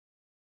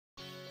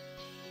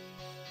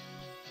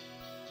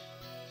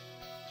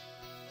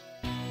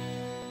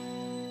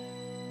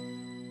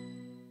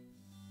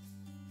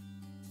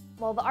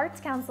Well, the Arts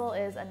Council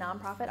is a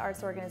nonprofit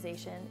arts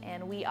organization,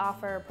 and we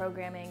offer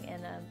programming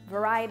in a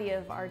variety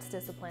of arts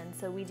disciplines.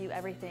 So we do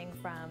everything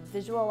from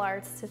visual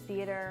arts to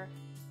theater.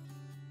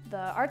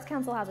 The Arts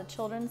Council has a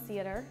children's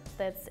theater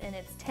that's in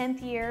its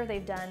 10th year. They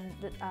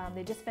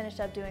just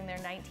finished up doing their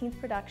 19th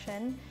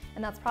production,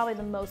 and that's probably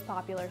the most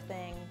popular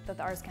thing that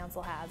the Arts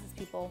Council has, is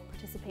people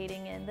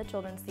participating in the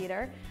children's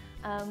theater.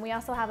 We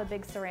also have a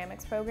big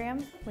ceramics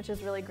program, which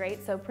is really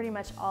great. So pretty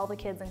much all the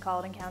kids in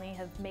Colleton County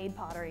have made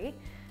pottery,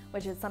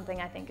 which is something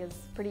I think is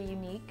pretty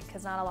unique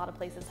because not a lot of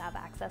places have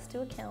access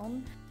to a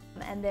kiln.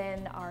 And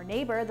then our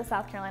neighbor, the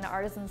South Carolina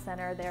Artisan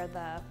Center, they're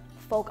the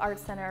folk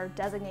arts center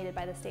designated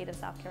by the state of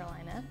South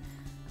Carolina.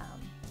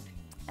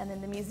 And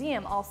then the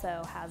museum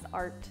also has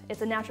art.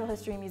 It's a natural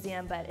history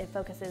museum, but it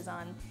focuses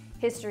on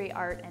history,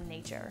 art, and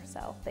nature.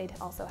 So they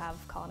also have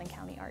Colleton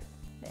County art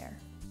there.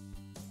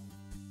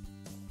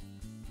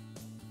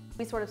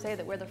 We sort of say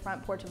that we're the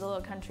front porch of the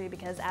Lowcountry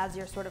because as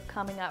you're sort of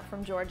coming up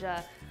from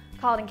Georgia,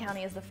 Colleton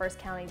County is the first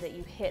county that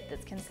you hit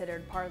that's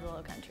considered part of the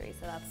Lowcountry,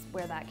 so that's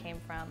where that came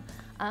from.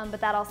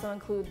 But that also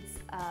includes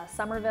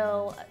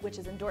Somerville, which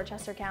is in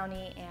Dorchester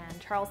County,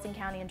 and Charleston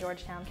County and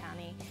Georgetown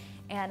County.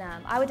 And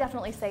I would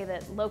definitely say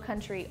that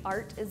Lowcountry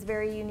art is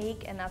very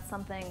unique, and that's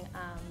something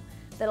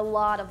that a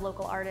lot of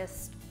local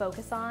artists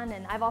focus on.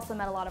 And I've also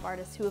met a lot of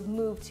artists who have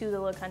moved to the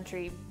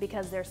Lowcountry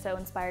because they're so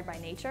inspired by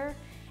nature.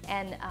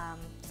 And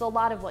so a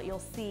lot of what you'll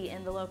see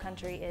in the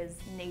Lowcountry is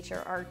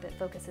nature art that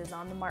focuses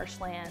on the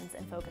marshlands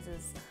and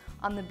focuses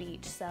on the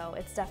beach. So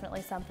it's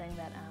definitely something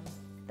that,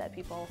 that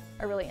people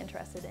are really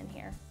interested in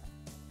here.